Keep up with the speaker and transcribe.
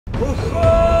Today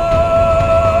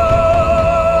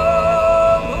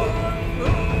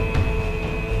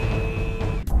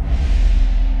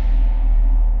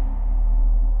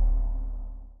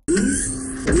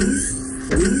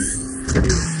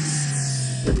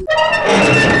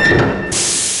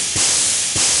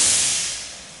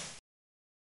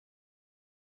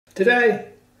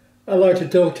I'd like to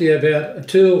talk to you about a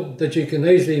tool that you can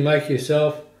easily make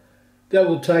yourself that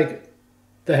will take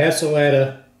the hassle out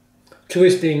of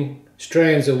twisting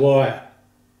strands of wire.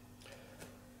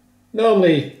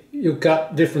 Normally you'll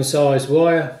cut different size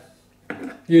wire,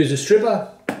 use a stripper,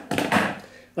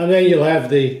 and then you'll have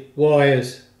the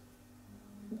wires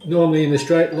normally in a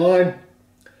straight line,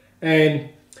 and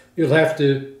you'll have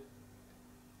to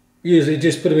usually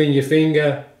just put them in your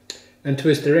finger and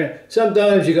twist around.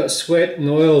 Sometimes you've got sweat and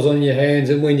oils on your hands,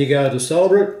 and when you go to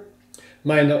solder it,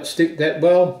 may not stick that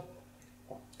well,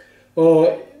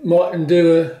 or mightn't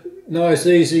do a nice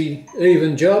easy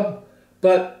even job.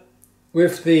 But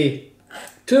with the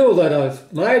tool that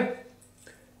I've made,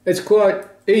 it's quite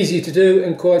easy to do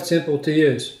and quite simple to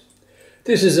use.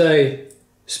 This is a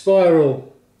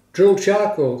spiral drill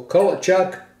chuck or collet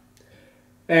chuck,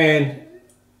 and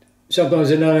sometimes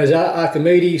they're known as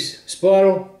Archimedes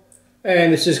spiral,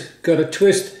 and it's just got a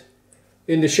twist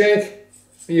in the shank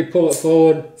and you pull it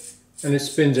forward and it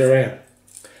spins around.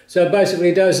 So basically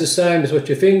it does the same as what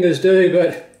your fingers do,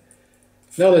 but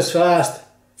not as fast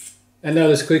and not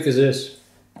as quick as this.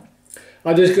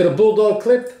 I just got a bulldog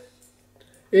clip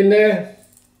in there,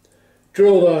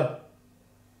 drill a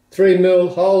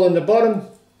 3mm hole in the bottom,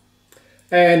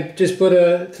 and just put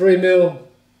a 3mm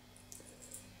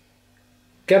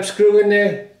cap screw in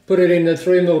there, put it in the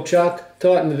 3mm chuck,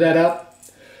 tighten that up.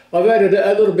 I've added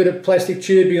a little bit of plastic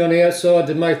tubing on the outside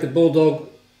to make the bulldog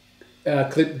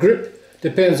clip grip.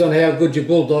 Depends on how good your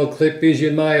bulldog clip is,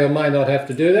 you may or may not have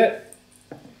to do that.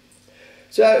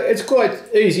 So it's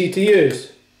quite easy to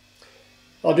use.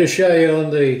 I'll just show you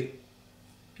on the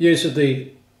use of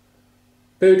the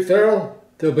boot ferrule.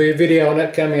 There'll be a video on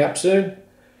that coming up soon.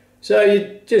 So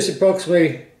you just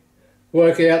approximately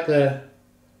work out the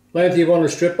length you want to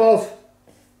strip off.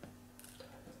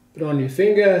 Put on your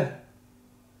finger,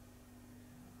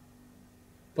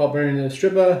 pop her in the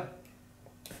stripper,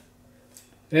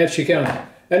 and out she comes.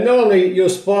 And normally you'll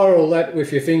spiral that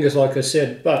with your fingers like I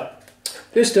said, but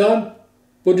this time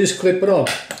we'll just clip it on.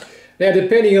 Now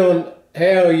depending on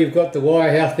how you've got the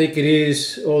wire, how thick it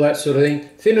is, all that sort of thing,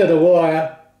 thinner the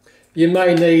wire, you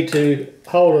may need to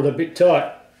hold it a bit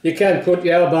tight. You can put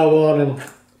your elbow on and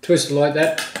twist it like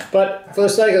that, but for the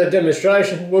sake of the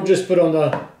demonstration we'll just put on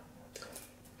the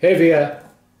heavier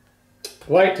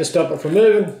weight to stop it from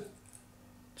moving.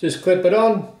 Just clip it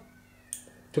on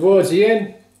towards the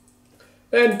end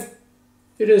and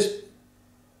it is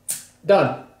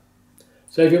done.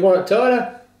 So if you want it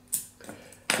tighter,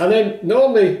 and then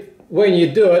normally when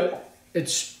you do it,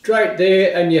 it's straight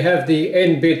there and you have the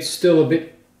end bit still a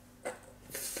bit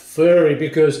furry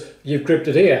because you've gripped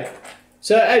it here.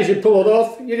 So as you pull it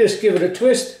off, you just give it a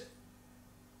twist,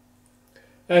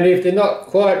 and if they're not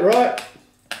quite right,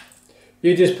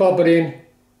 you just pop it in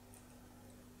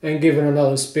and give it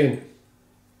another spin.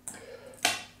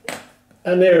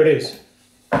 And there it is.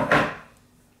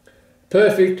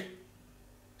 Perfect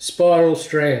spiral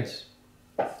strands.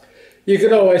 You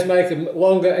can always make them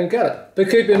longer and cut it.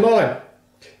 But keep in mind,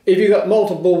 if you've got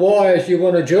multiple wires you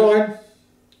want to join,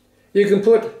 you can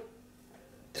put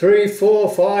 3, 4,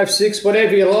 5, 6,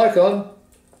 whatever you like on,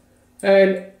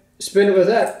 and spin it with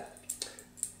that.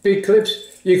 Big clips.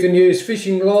 You can use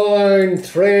fishing line,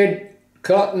 thread,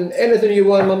 cotton, anything you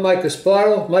want to make a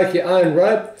spiral. Make your own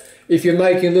rope. If you're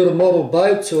making little model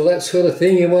boats or that sort of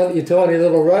thing, you want your tiny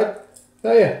little rope.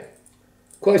 Oh yeah,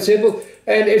 quite simple.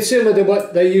 And it's similar to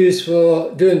what they use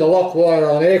for doing the lock wire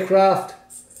on aircraft.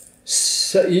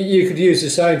 So you could use the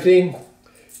same thing.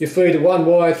 You feed one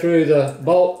wire through the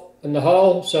bolt and the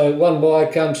hole, so one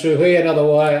wire comes through here, another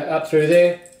wire up through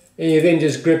there, and you then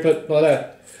just grip it like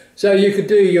that. So you could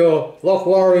do your lock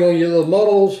wiring on your little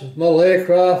models, model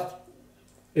aircraft,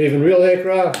 even real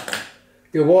aircraft,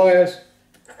 your wires.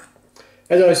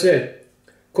 As I said,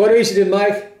 quite easy to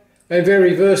make and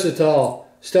very versatile.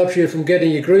 Stops you from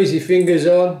getting your greasy fingers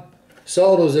on.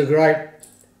 Solders are great,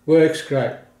 works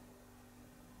great.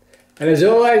 And as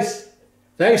always,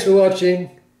 thanks for watching,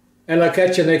 and I'll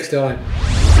catch you next time.